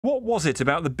What was it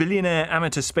about the billionaire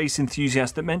amateur space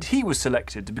enthusiast that meant he was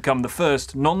selected to become the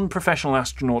first non-professional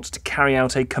astronaut to carry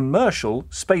out a commercial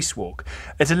spacewalk?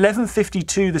 At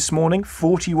 11:52 this morning,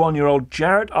 41-year-old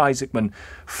Jared Isaacman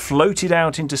floated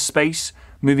out into space,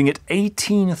 moving at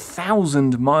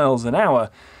 18,000 miles an hour,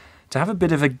 to have a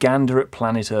bit of a gander at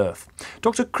planet Earth.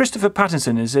 Dr Christopher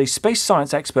Pattison is a space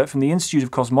science expert from the Institute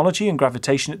of Cosmology and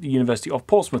Gravitation at the University of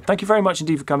Portsmouth. Thank you very much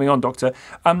indeed for coming on, Doctor.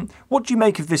 What do you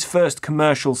make of this first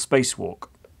commercial spacewalk?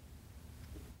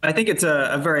 I think it's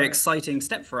a very exciting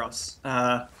step for us.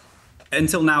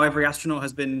 Until now, every astronaut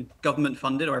has been government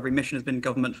funded, or every mission has been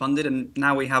government funded, and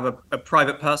now we have a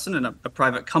private person and a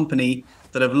private company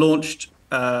that have launched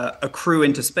a crew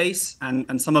into space,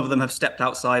 and some of them have stepped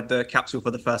outside the capsule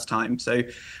for the first time. So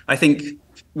I think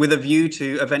with a view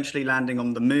to eventually landing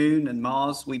on the moon and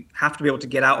Mars, we have to be able to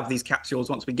get out of these capsules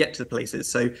once we get to the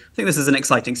places. So I think this is an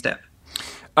exciting step.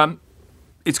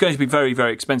 It's going to be very,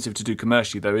 very expensive to do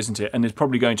commercially, though, isn't it? And it's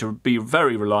probably going to be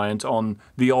very reliant on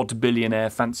the odd billionaire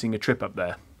fancying a trip up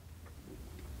there.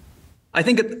 I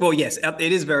think, well, yes, it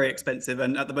is very expensive.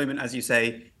 And at the moment, as you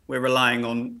say, we're relying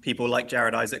on people like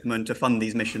Jared Isaacman to fund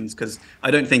these missions, because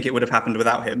I don't think it would have happened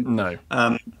without him. No.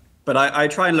 But I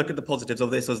try and look at the positives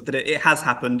of this, is that it has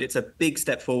happened. It's a big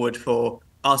step forward for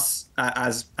us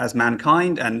as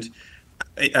mankind, and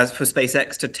as for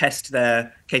SpaceX to test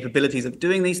their capabilities of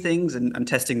doing these things and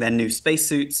testing their new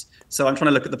spacesuits. So I'm trying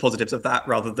to look at the positives of that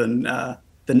rather than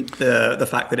the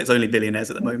fact that it's only billionaires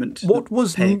at the moment. What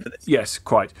was paying for this. Yes,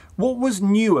 quite. What was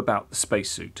new about the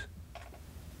spacesuit?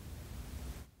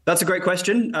 That's a great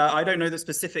question. I don't know the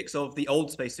specifics of the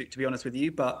old spacesuit, to be honest with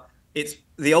you, but it's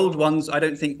the old ones I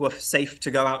don't think were safe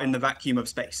to go out in the vacuum of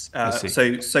space.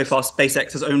 So far,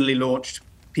 SpaceX has only launched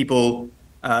people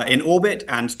in orbit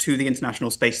and to the International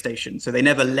Space Station. So they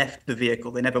never left the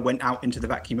vehicle. They never went out into the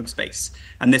vacuum of space.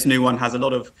 And this new one has a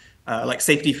lot of like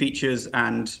safety features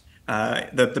and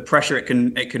the pressure it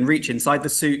can reach inside the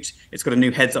suit. It's got a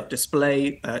new heads-up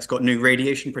display. It's got new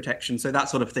radiation protection. So that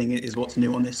sort of thing is what's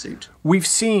new on this suit. We've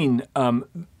seen,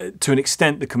 to an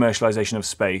extent, the commercialization of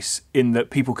space in that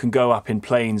people can go up in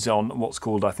planes on what's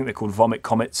called, I think they're called vomit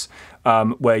comets,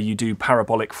 where you do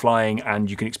parabolic flying and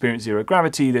you can experience zero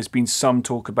gravity. There's been some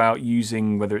talk about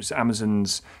using, whether it's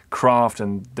Amazon's craft,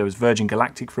 and there was Virgin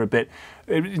Galactic for a bit.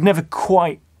 It never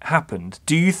quite happened.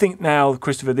 Do you think now,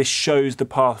 Christopher, this shows the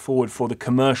path forward for the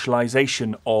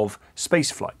commercialization of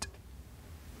spaceflight?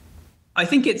 I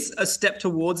think it's a step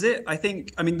towards it. I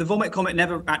mean, the Vomit Comet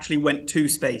never actually went to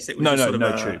space. It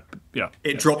was true. Yeah.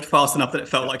 It dropped fast enough that it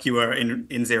felt like you were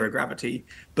in zero gravity.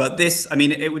 But this, I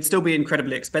mean, it would still be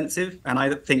incredibly expensive. And I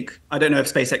don't know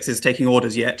if SpaceX is taking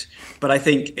orders yet, but I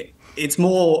think it's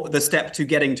more the step to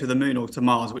getting to the moon or to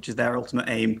Mars, which is their ultimate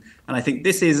aim. And I think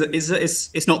this is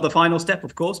it's not the final step,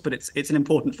 of course, but it's an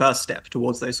important first step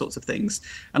towards those sorts of things.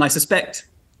 And I suspect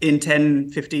in 10,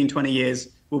 15, 20 years,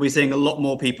 we'll be seeing a lot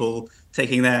more people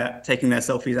taking their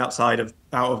selfies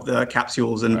out of the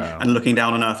capsules and looking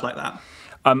down on Earth like that.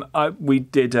 We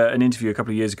did an interview a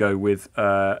couple of years ago with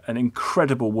an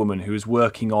incredible woman who was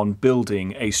working on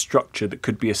building a structure that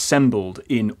could be assembled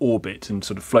in orbit and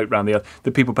sort of float around the Earth,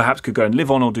 that people perhaps could go and live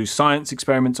on or do science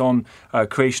experiments on,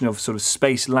 creation of sort of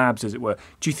space labs, as it were.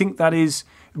 Do you think that is,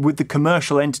 with the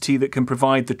commercial entity that can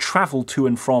provide the travel to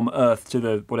and from Earth to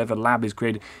the whatever lab is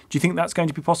created, do you think that's going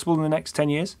to be possible in the next 10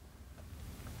 years?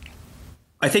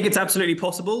 I think it's absolutely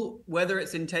possible. Whether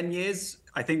it's in 10 years,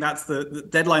 I think that's the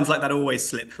deadlines like that always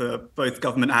slip for both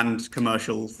government and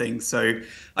commercial things. So,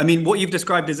 I mean, what you've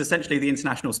described is essentially the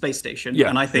International Space Station. Yeah,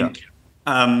 and I think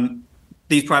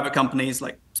these private companies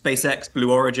like SpaceX,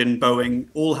 Blue Origin, Boeing,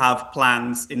 all have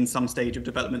plans in some stage of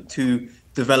development to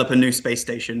develop a new space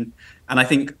station. And I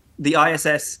think the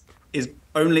ISS is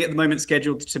only at the moment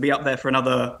scheduled to be up there for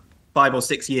another 5 or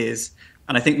 6 years.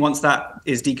 And I think once that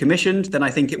is decommissioned, then I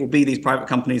think it will be these private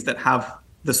companies that have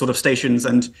the sort of stations,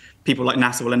 and people like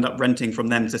NASA will end up renting from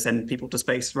them to send people to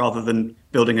space rather than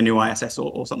building a new ISS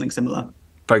or something similar.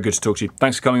 Very good to talk to you.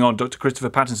 Thanks for coming on, Dr Christopher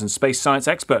Pattison, space science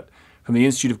expert from the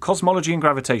Institute of Cosmology and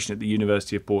Gravitation at the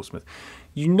University of Portsmouth.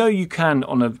 You know you can,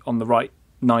 on the right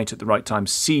night at the right time,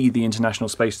 see the International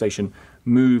Space Station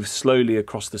move slowly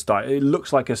across the sky. It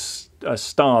looks like a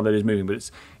star that is moving,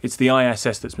 but it's the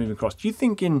ISS that's moving across. Do you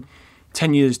think in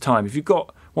 10 years' time, if you've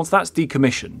got, once that's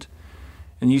decommissioned,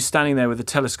 and you're standing there with a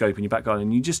telescope in your back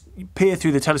garden, and you peer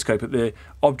through the telescope at the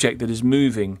object that is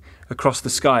moving across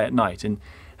the sky at night, and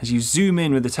as you zoom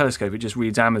in with the telescope, it just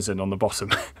reads Amazon on the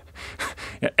bottom.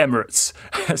 Emirates,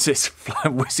 as it's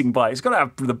whizzing by. It's got to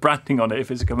have the branding on it if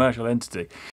it's a commercial entity.